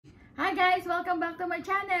Hi guys, welcome back to my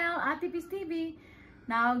channel, Atipis TV.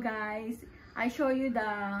 Now guys, I show you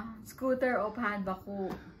the scooter of Hanbaku.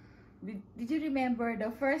 Did you remember the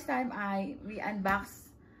first time we unboxed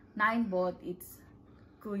 9-bot? It's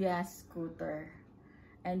Kuya's scooter.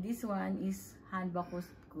 And this one is Hanbaku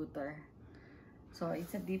scooter. So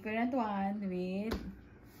it's a different one with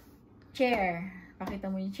chair. Pakita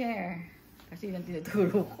mo yung chair. Kasi yun ang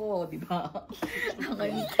tinuturo ko, di ba?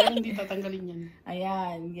 Pero hindi tatanggalin yan.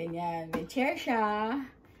 Ayan, ganyan. May chair siya.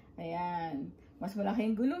 Ayan. Mas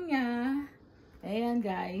malaki yung gulong niya. Ayan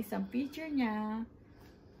guys, ang picture niya.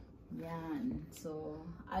 Ayan. So,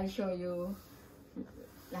 I'll show you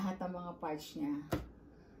lahat ng mga parts niya.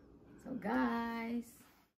 So guys.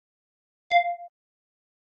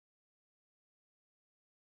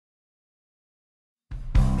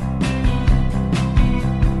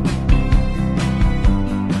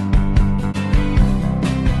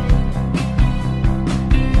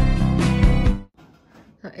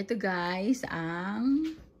 So, ito guys,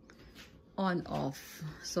 ang on-off.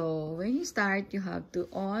 So, when you start, you have to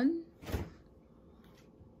on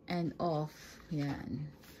and off. Yan.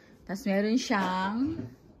 Tapos, meron siyang,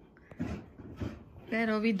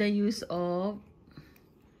 pero with the use of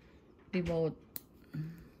remote.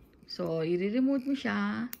 So, i-remote mo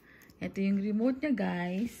siya. Ito yung remote niya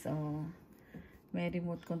guys. So, may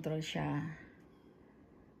remote control siya.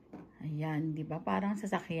 Ayan, di ba? Parang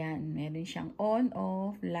sasakyan. Meron siyang on,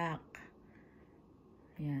 off, lock.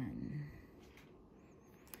 Ayan.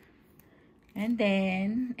 And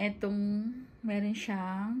then, etong meron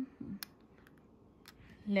siyang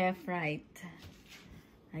left, right.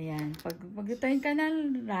 Ayan. Pag-turn ka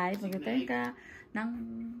ng right, pag-turn ka ng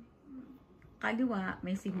kaliwa,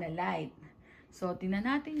 may signal light. So, tingnan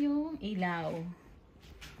natin yung ilaw.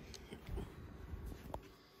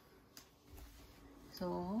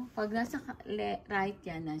 So, pag nasa right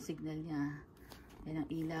yan, ang signal niya. Yan ang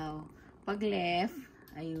ilaw. Pag left,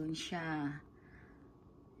 ayun siya.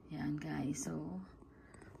 Yan guys. So,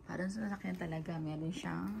 parang sa sasakyan talaga, meron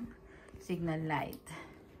siyang signal light.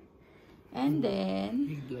 And then,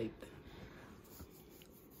 Big light.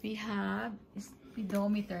 We have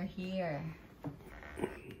speedometer here.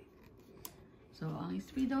 So, ang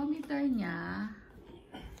speedometer niya,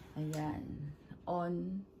 ayan,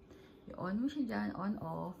 on mo siya dyan, on,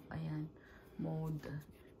 off, ayan, mode,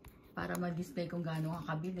 para ma-display kung gaano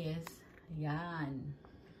kakabilis, ayan.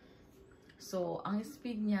 So, ang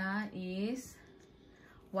speed niya is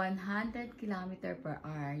 100 km/h,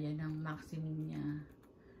 yan ang maximum niya.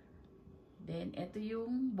 Then, ito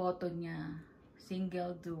yung button niya,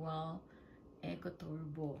 single, dual, eco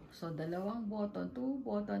turbo. So, dalawang button, 2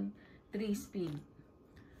 button, 3 speed.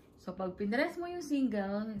 So, pag pinress mo yung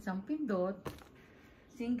single, isang pindot,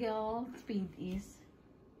 single speed is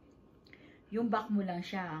yung back mo lang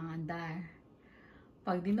siya ang andar.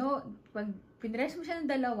 Pag pinress mo siya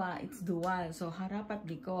ng dalawa, it's dual. So, harap at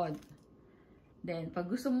likod. Then, pag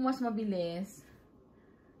gusto mo mas mabilis,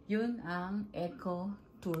 yun ang eco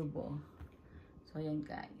turbo. So, yan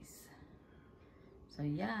guys. So,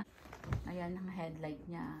 yan. Ayan ang headlight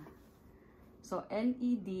niya. So,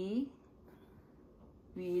 LED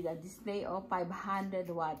with a display of 500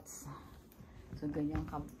 watts. So, ganyan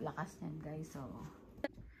lakas niyan guys. So,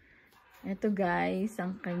 ito guys,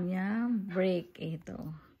 ang kanyang brake. Ito.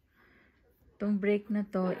 Itong brake na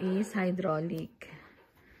to is hydraulic.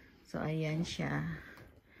 So, ayan siya.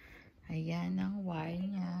 Ayan ang wire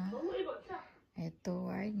niya. Ito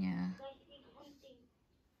wire niya.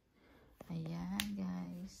 Ayan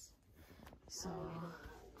guys. So,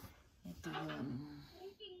 ito yun.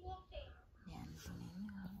 Yan. Tingnan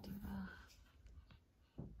nyo. Diba?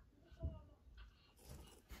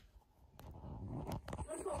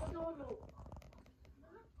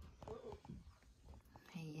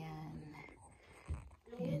 Ayan.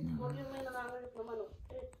 Ayan o.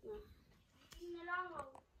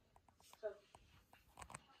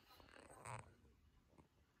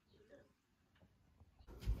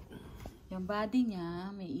 Yung body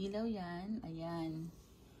niya, may ilaw yan. Ayan.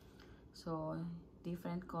 So,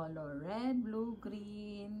 different color. Red, blue,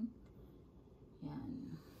 green.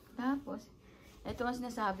 Yan. Tapos, ito ang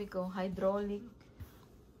sinasabi ko, hydraulic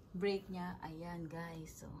brake niya. Ayan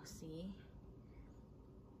guys. So, see?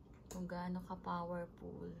 Kung gaano ka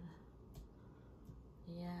powerful.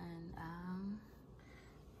 Ayan ang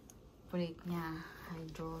brake niya.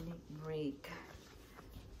 Hydraulic brake.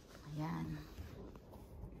 Ayan.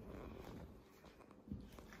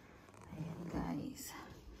 Ayan guys.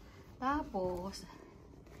 Tapos,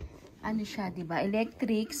 ano siya, diba?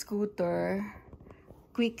 Electric scooter,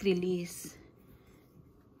 quick release.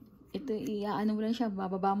 Ito, ano mo lang siya,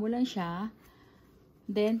 bababa mo lang siya.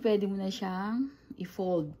 Then, pwede mo na siyang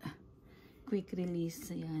i-fold. Quick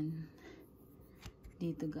release. Ayan.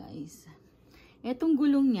 Dito, guys. Etong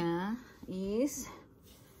gulong niya is,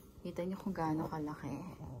 kita nyo kung gaano kalaki.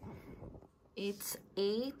 It's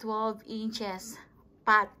a 12 inches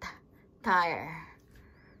pat tire.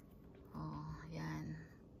 Oh, yan.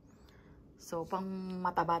 So, pang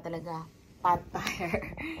mataba talaga. Pat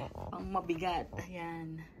tire. Pang mabigat.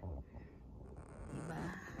 Ayan. Diba?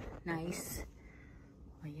 Nice.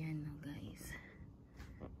 Ayan, oh, guys.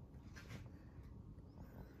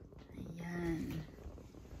 Ayan.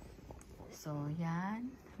 So,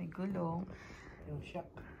 yan. May gulong. Yung shock.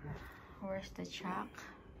 Where's the shock?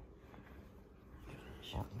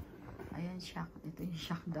 Ayan, shock. Ito yung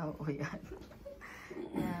shock daw. O, yan.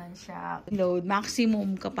 Ayan, shock. Load,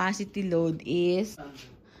 maximum capacity load is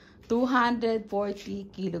 240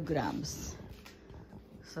 kilograms.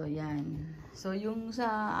 So, yan. So, yung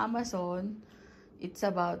sa Amazon, it's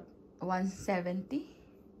about 170.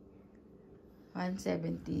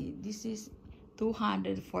 170. This is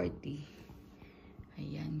 240.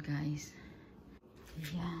 Ayan, guys.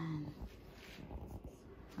 Ayan.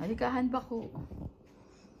 Halikahan ba ko?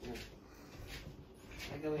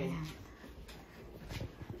 Gagawin.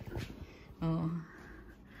 Oh.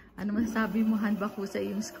 Ano masasabi mo, Hanbaku, sa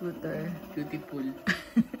iyong scooter? Beautiful.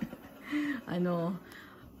 Ano?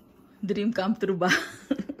 Dream come true ba?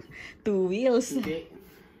 2 wheels. Hindi.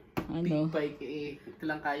 Ano? Big bike eh. Ito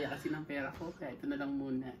lang kaya kasi ng pera ko. Kaya ito na lang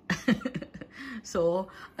muna. So,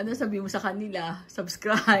 ano sabi mo sa kanila?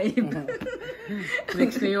 Subscribe.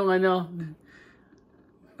 Next na yung ano.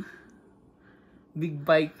 Big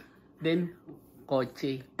bike. Then,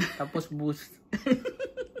 kotse. Tapos bus.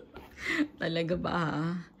 Talaga ba?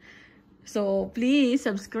 So, please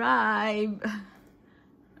subscribe.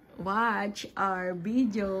 Watch our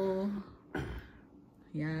video.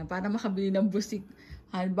 Yan, para makabili ng busik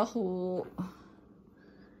Hanbaku.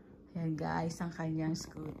 Yan guys, ang kanyang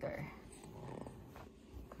scooter.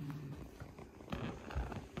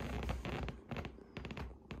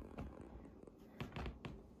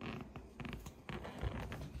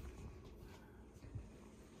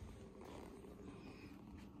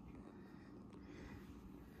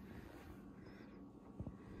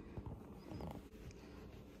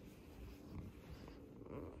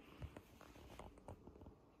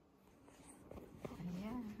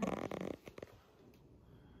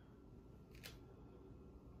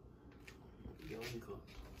 Gawin ko.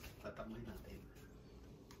 Tatakboy natin.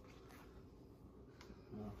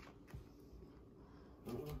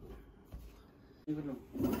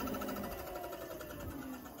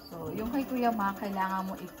 So, yung kay Kuya Ma, kailangan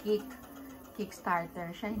mo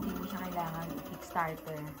i-kickstarter siya. Hindi mo siya kailangan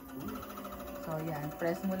i-kickstarter. So, yan.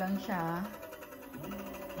 Press mo lang siya.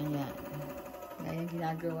 Ayan. Yan yung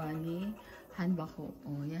ginagawa ni Hanbaku.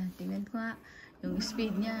 O, yan. Tingnan ko nga. Yung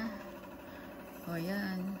speed niya. O,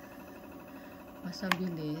 yan. Mas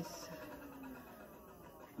mabilis.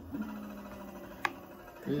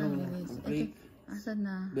 Mas mabilis. Brake. Asan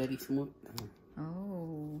na? Very smooth.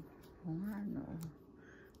 Oh. O nga, no.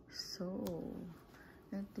 So,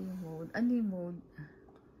 ito yung mode. Ano yung mode?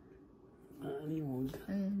 Ano yung mode?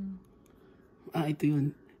 Ayun. Ito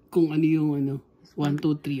yun. Kung ano yung ano. 1,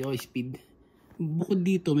 2, 3 o speed. Bukod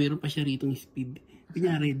dito, meron pa siya ritong speed.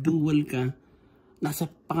 Kunyari, dual ka. Nasa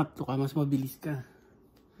pangatlo ka, mas mabilis ka.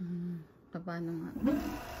 Paano nga?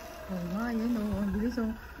 Oh nga, yun o. Ang bilis o.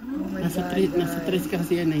 Oh my Nasa God, nasa 3 ka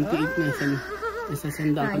kasi yan. 98 na. Nasa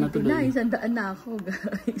sandaan ka na tuloy. 99, sandaan na ako,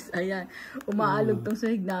 guys. Ayan. Umaalog tong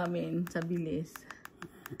sahig namin sa bilis.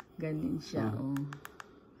 Ganun siya, oh.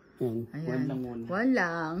 Yan. Ayan. 1 lang muna. 1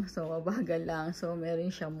 lang. So, mabagal lang. So,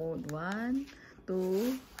 meron siya mode. 1, 2,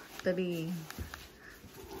 3.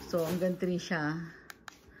 So, hanggang 3 siya.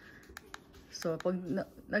 So, pag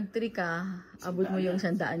nag-3 ka, abot mo yung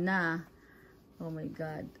sandaan na. Oh my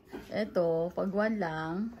God. Eto, pag 1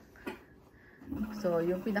 lang, so,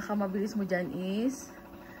 yung pinakamabilis mo dyan is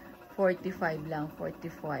 45 lang.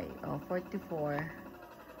 45. O, 44.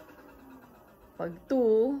 Pag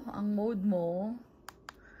 2, ang mode mo,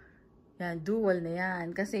 yan, dual na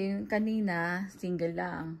yan. Kasi yung kanina, single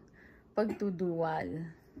lang. Pag 2, dual.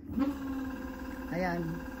 Ayan,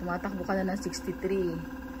 tumatakbo ka na ng 63.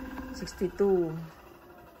 62.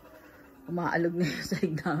 Umaalog na yung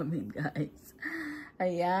sahig namin, guys.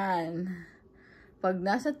 Ayan. Pag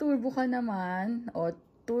nasa turbo ka naman, o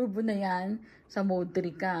turbo na yan, sa mode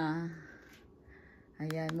 3 ka.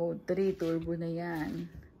 Ayan, mode 3, turbo na yan.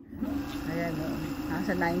 Ayan, o.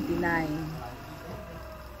 Nasa 99.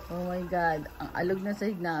 Oh my God. Ang alog na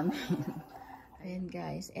sahig namin. Ayan,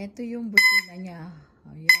 guys. Ito yung busina niya.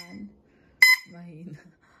 Ayan. Mahina.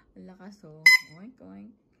 Ang lakas oh. Oink,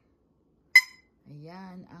 oink.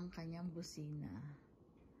 Ayan ang kanyang busina.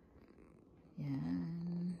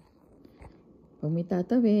 Yan. Pag may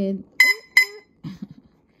tatawid.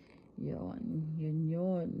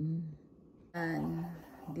 Yun. And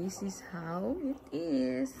this is how it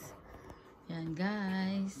is. Yan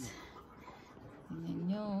guys.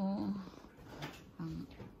 Tingnan nyo. Ang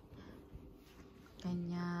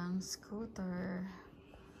kanyang scooter.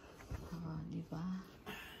 Oh, diba?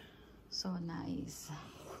 So nice.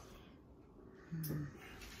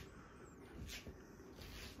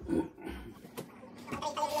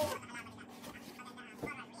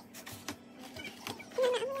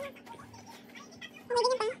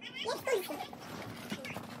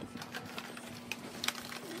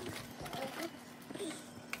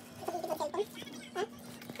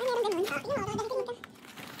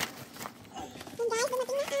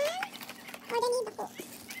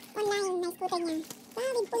 Online, may scooter niya.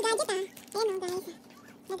 With full gadget ah. Ayan o guys.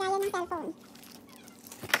 Nagaya ng cellphone.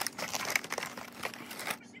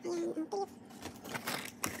 Ayan, okay.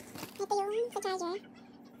 Ito yung sa charger.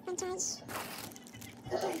 Pang-charge.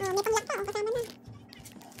 Oh, may pang-lock pa. Oh, kasama na.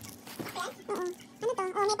 Oo. Ano to?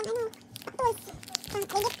 Oh, may pang-ano. Tools.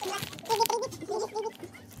 Pang-ribbit. Ribbit.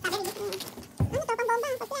 Sabi ribbit. Ano to? Pang-bomba.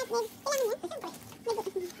 Pag-flat. Kailangan yan. Siyempre.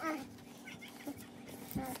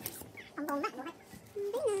 Pang-bomba. Buhat.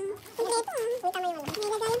 Ayun na. Sige ito ah. May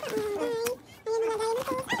lagayan pa. Ay. Ayan, nalagayan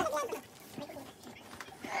ito.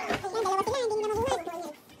 Ayan, dalawa sila. Hindi nila mabuhat.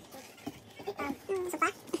 Sopa.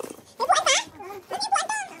 May buwan pa? May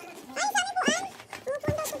buwan to. Ay, sa may buwan. Oh,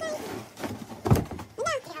 buwan daw ito guys.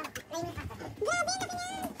 Ano? Grabe, laki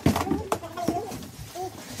niya. Oh, dali oh.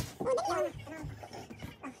 Oh my God, guys.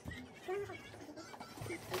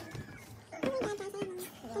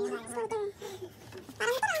 Ayan, scooter.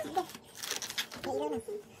 Parang ito lang. Ilaw na.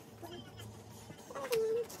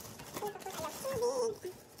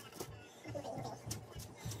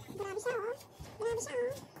 Grabe siya oh. Grabe siya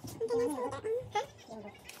oh. Ang kanyang scooter oh. Ha?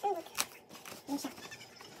 Sugot. Yung siya.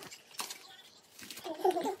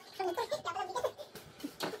 Ano, motor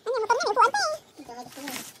na may upuan pa eh.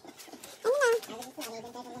 Ano na?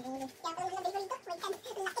 5,000.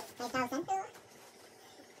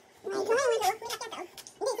 My God.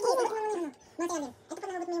 Hindi, sige ito. Ito pa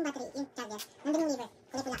nabot mo yung battery, yung charger. Nandun yung lever.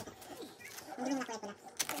 Kulay pula kita. Nandun yung kulay pula.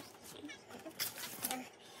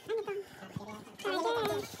 Ano to? Charger.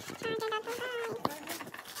 Charger na to guys.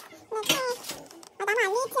 Next. O tama,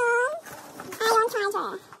 lithium. Ion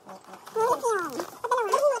charger. Lithium. O dalawa. O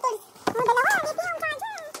dalawa, lithium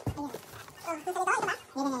charger. Ayan. O, nasa ito, ito ba?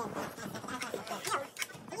 Ayan.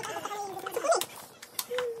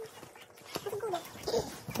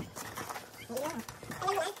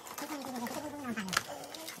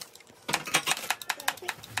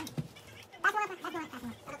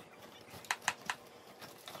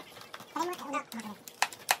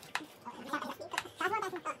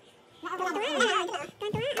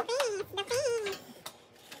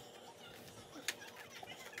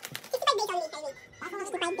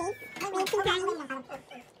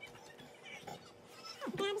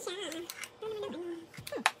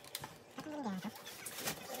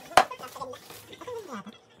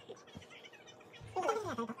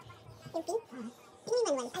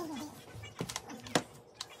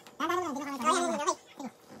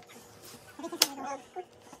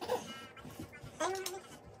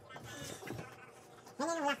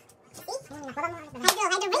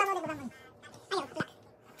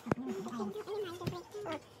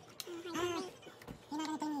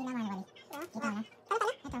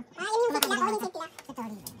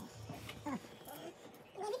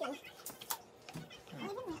 Everyday,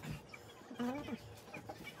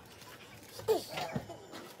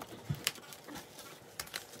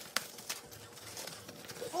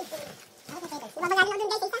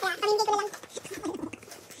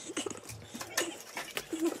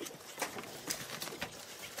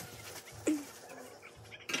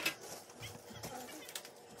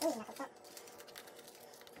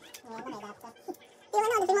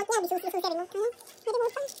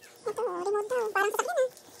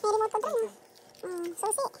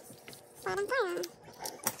 sa ano?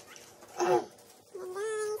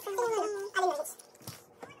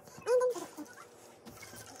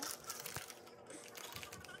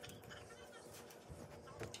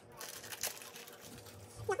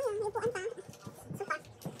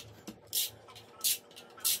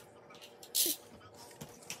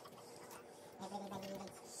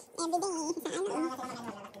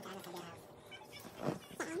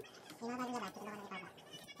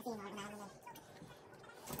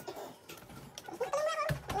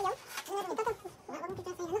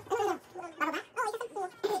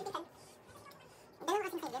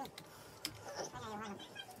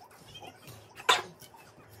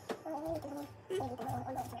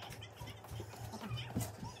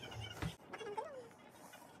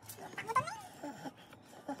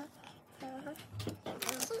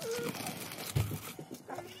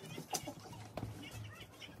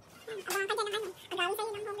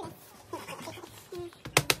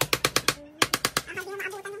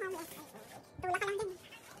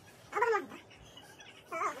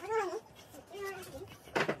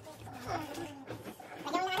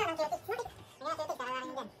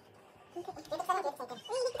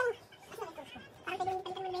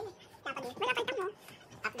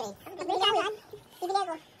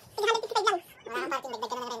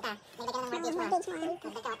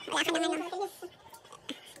 Wala ka naman, no?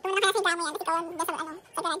 Tumulong kaya sa damo yan, kasi ikaw nasa,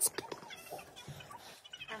 sa garage.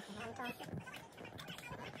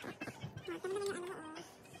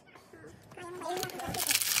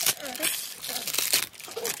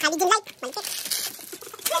 Haligin light, malikit.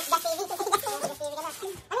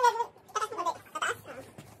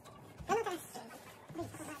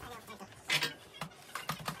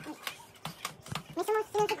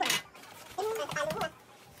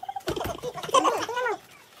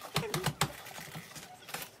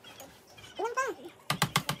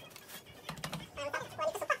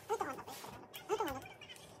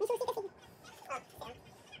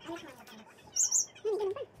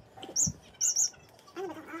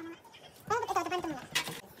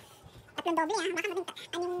 Tatlong doble ah, baka maging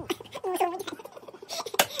anong uso mo dyan.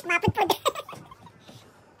 Mapudpud.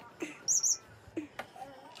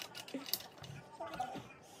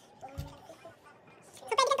 So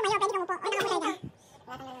pwede kang tumayo, pwede kang upo. O nakakulay ka.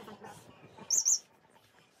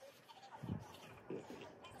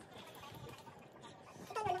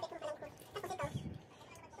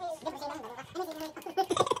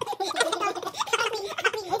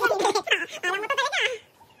 Alam mo to talaga ah.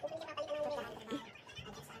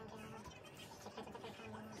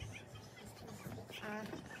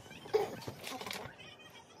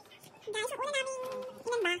 Guys, so una namin,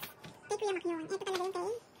 ilan ba? Kay Kuya Mac yun. Ito talaga yung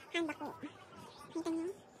kay handa ko. Kita nyo?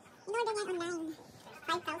 In-order niya online.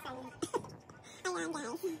 5,000. Ayan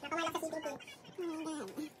guys. Nakawala sa CDP. Oh my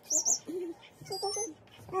god. CDP.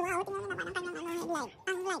 Oh wow, tingnan nyo naman ang kanyang headlight.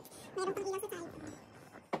 Ang light. Meron pang ilaw sa side.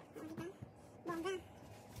 Oh, diba? Bongga.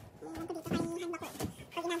 Meron ko dito kay handa ko.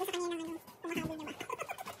 Pag inabot sa kanya ng kumahabol niya ba?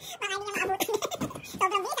 Baka hindi niya maabot.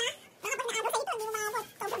 Sobrang bilis ha. Baka pag naabot sa ito, hindi mo maabot.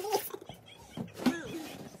 Sobrang bilis.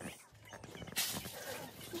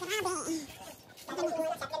 Grabe. Ayan.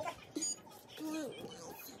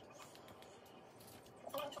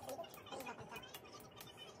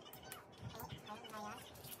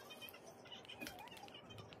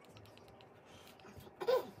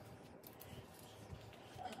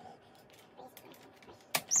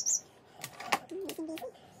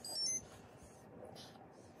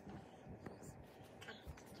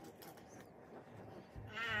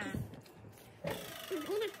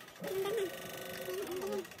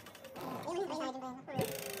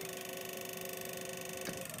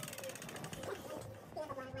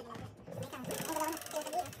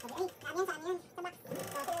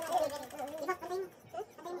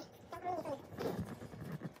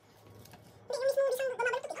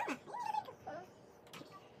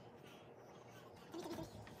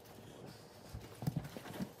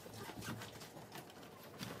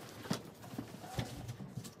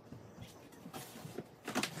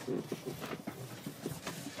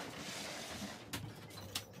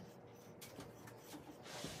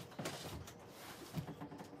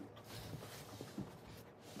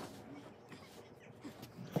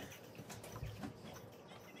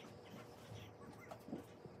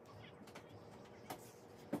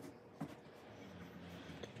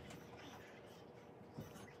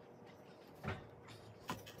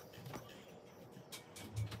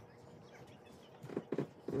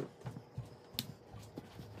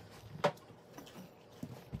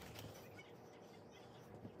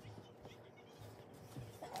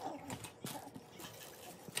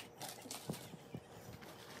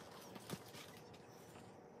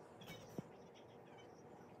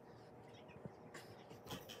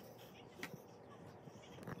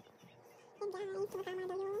 Guys, sumasama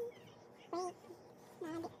daw yung wait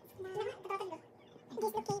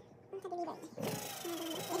dislocate sa deliver.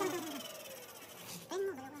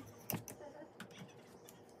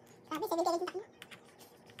 Grabe, 7 days na.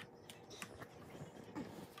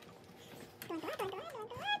 Tuwan-tuwa.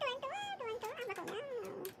 Ang bako na.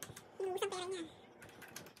 Inuusang pera niya.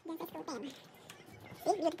 Diyan sa school pen.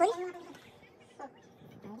 See, beautiful.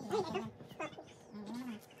 Ay, ito.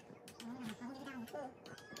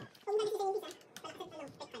 Kung ba nakita yung visa, palaksan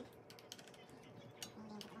take time.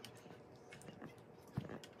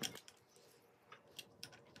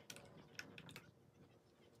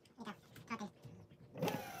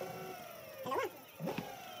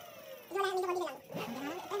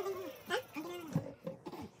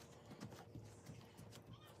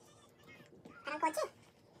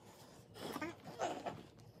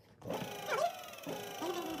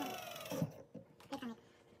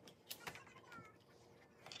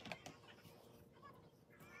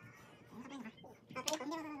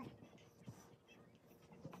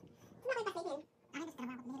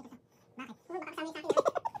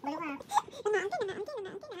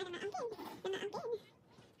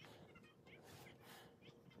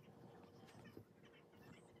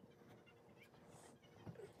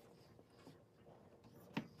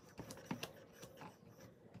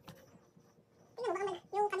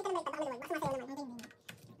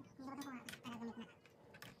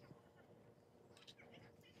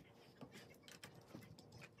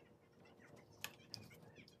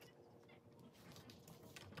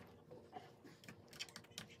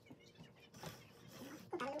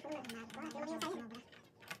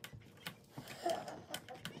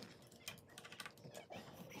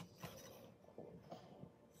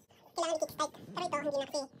 kailangan i-kickstart. Pero ito, hindi na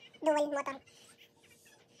kasi dual motor.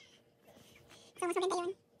 So, mas maganda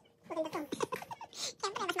yun. Maganda to.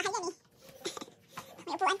 Siyempre, mas mahal yan eh.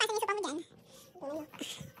 May upuan pa sa may sopa mo dyan. Tingnan nyo.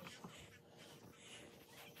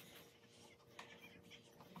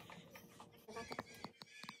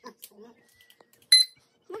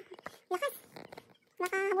 Lakas.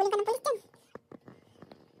 Makahabulin ka ng polis dyan.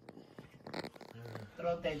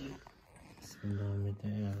 Throttle. Ang dami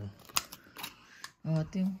tayo.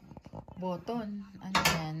 Ito yung button. Ano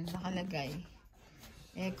yan? Nakalagay.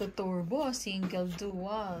 Eco Turbo, single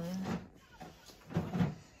dual.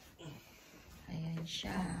 Ayan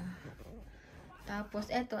siya.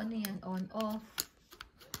 Tapos, eto, ano yan? On, off.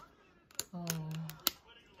 Oh.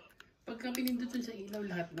 Pagka pinindutun sa ilaw,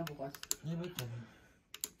 lahat na bukas. Ay, wait lang.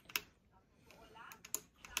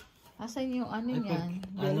 Asan yung ano Ay, yan?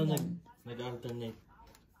 ano, Bell yan. nag-alternate.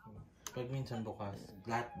 Pag minsan bukas,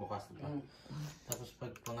 lahat bukas. Diba? Tapos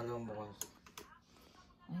pag pangalawang bukas,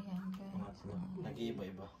 Ayan, guys.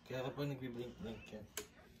 nag-iiba-iba. Kaya kapag nagbiblink-blink yan.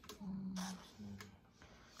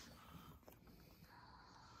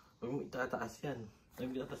 Huwag mo itataas yan. Huwag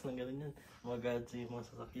mo itataas ng gano'n yan. Magagalad sa yung mga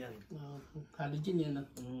sasakyan. Halogen yan.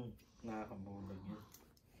 Nakakabulag yan.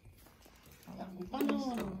 Paano?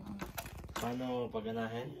 Paano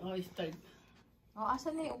paganahin? Start.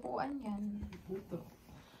 Asan na yung upuan yan? Ito.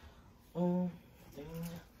 Tingnan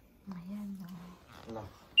niya. Ayan, Ala.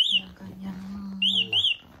 yung kanyang Ala.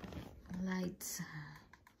 lights.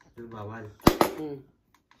 Pero bawal. Sorry.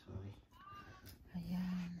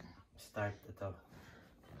 Ayan. Start ito.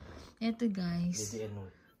 Ito guys, DDN mo.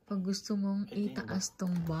 pag gusto mong itaas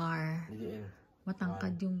tong bar, DDN.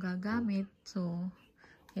 matangkad yung gagamit. So,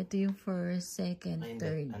 ito yung first, second, Ay, hindi.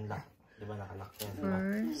 third. Unlock. Di ba nakalock yan?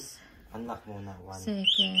 First, Unlock muna. 1.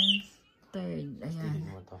 second, third. Ayan.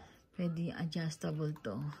 Tingin mo to. Pwede adjustable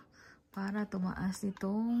to. Para tumaas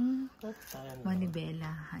itong Ayan.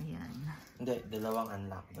 manibela. Ayan. Hindi, dalawang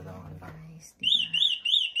unlock. Dalawang unlock. Guys, diba?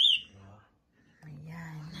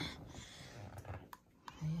 Ayan.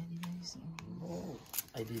 Ayan guys. Oh.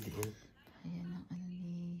 Ay, DDN. Ayan ang ano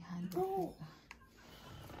ni handle.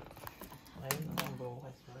 Ayun na ang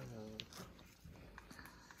bukas.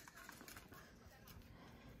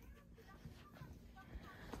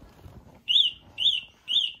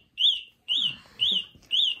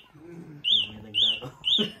 May naglaro.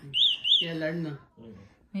 I-alarm na.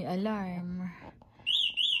 May alarm.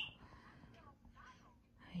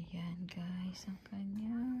 Ayan guys, ang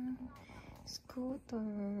kanyang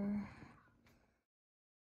scooter.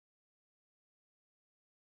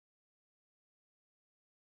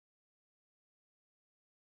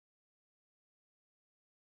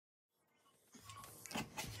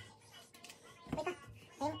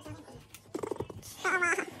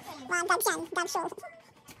 Mga dance yan, dance show.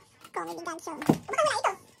 Comedy dance show. Baka wala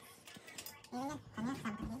ito. Ayan yan, kanya,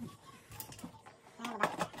 sama ka din. Ayan, baba.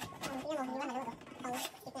 Tingnan mo, hindi ba nalaro to? Pang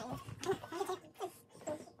stick na yun. Ano, sa'yo?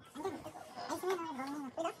 Andyan. Ay, sa'yo, bawang na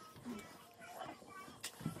yun. Pwede?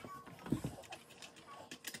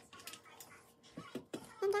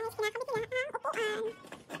 Yan guys, kinakabit nila ang upuan.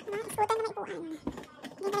 Mga scooter na may upuan.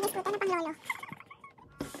 Hindi talaga scooter na pang lolo.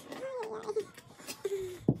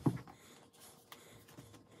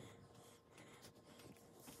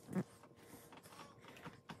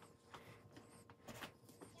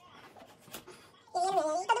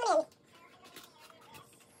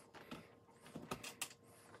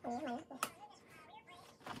 Ay, ay, ay.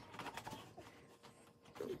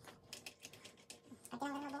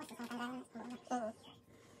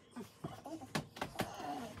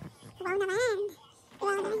 Wow naman!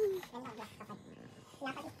 Wow naman!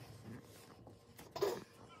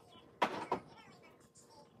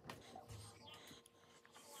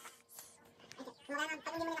 Mura nga,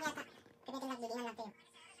 pag hindi mo naman yata, pwede lang, didihan lang tayo.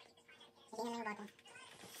 Didihan lang yung bottom.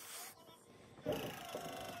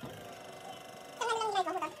 Kailan lang yung light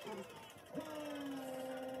mo ba?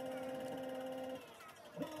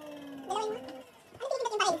 Dalawin mo. Ano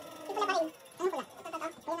pinipindot yung baril? Yung pula baril. Ano pula? Ito.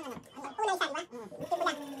 Pula na ano. Kulay siya, diba? Yung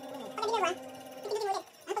pula. Pag hindi mo ba? Pinipindot mo ulit.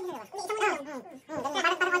 Ano pag hindi mo ba? Hindi, isang mo lang.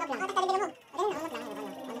 Parang on off lang. Tapos talibin mo. Ayun, on off lang.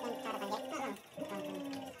 On off para pag-get.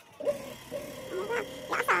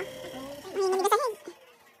 Lakas ah. May manigasahin.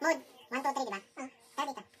 Mode 1, 2, 3, diba? Tara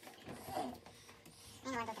dito.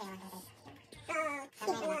 Ayun, 1, 2, 3, 1, 2, 3.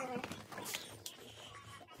 Sabi na yun.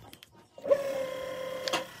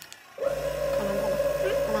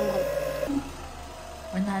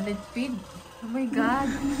 100 feet. Oh my God.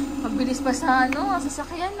 Mabilis pa sa ano,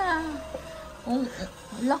 sasakyan na.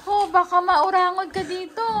 Lako, baka maurangod ka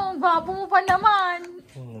dito. Gwapo mo pa naman.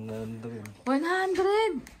 100.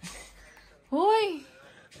 Hoy.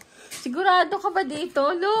 Sigurado ka ba dito,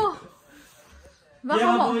 Lo? Baka Kaya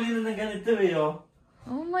mo. mabuli na ng ganito eh, oh.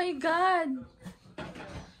 Oh my God.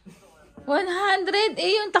 100.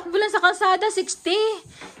 Eh, yung takbo lang sa kalsada, 60.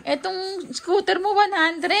 Etong scooter mo,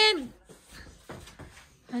 100.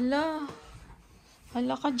 Hala.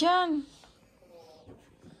 Hala ka dyan.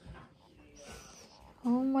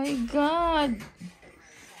 Oh my God.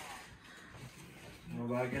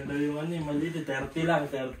 Mabagal daw yung ano eh, maliit eh. 30 lang,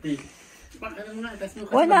 30. Ano nga, tas yung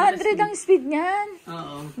 100 ang speed niyan.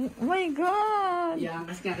 Oo. Oh my God.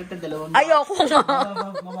 Iangkas nga kita dalawang. Ayoko nga.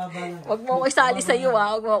 Mababa lang. Huwag mo ko isali sa'yo,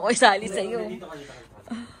 ha. Huwag mo ko isali sa'yo. Dito ka, dito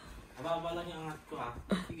ka. Mababa lang yung angat ko, ah.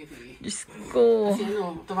 Sige, sige. Diyos ko. Kasi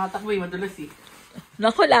ano, tumatakbo eh, madulas eh.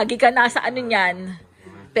 Naku, lagi ka nasa ano niyan.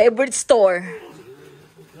 Favorite store.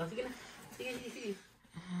 Sige na. Sige, sige, sige.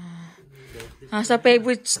 Nasa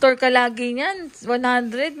favorite store ka lagi niyan.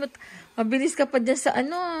 100. Mabilis ka pa dyan sa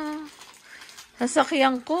ano,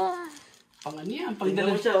 sasakyan ko. Pang ano yan, pang Tingnan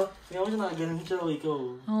mo dalas. siya, oh. Tingnan mo siya, nakaganon siya, oh, ikaw.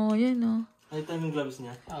 Oh, yan oh. Nakita mo yung gloves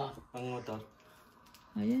niya? Oo. Pang motor.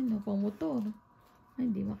 Ayan oh, pang motor. Ay,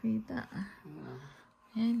 hindi makita.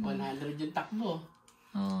 Ayan oh. 100 yung takbo.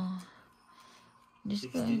 Oh. Diyos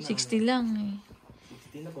ko, 60 60 lang eh.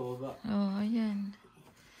 60 na, pababa. Oh, ayan.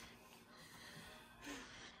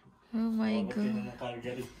 Oh my Pababa God. ng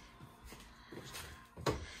Calgary.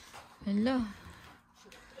 Hello.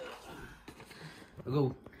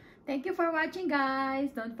 Go. Thank you for watching,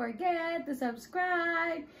 guys. Don't forget to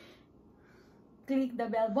subscribe. Click the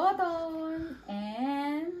bell button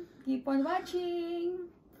and keep on watching.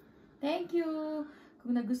 Thank you.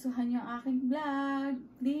 Kung nagustuhan niyo ang aking vlog,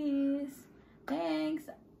 please. Thanks.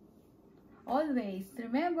 Always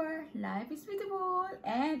remember, life is beautiful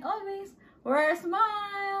and always wear a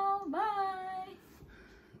smile. Bye.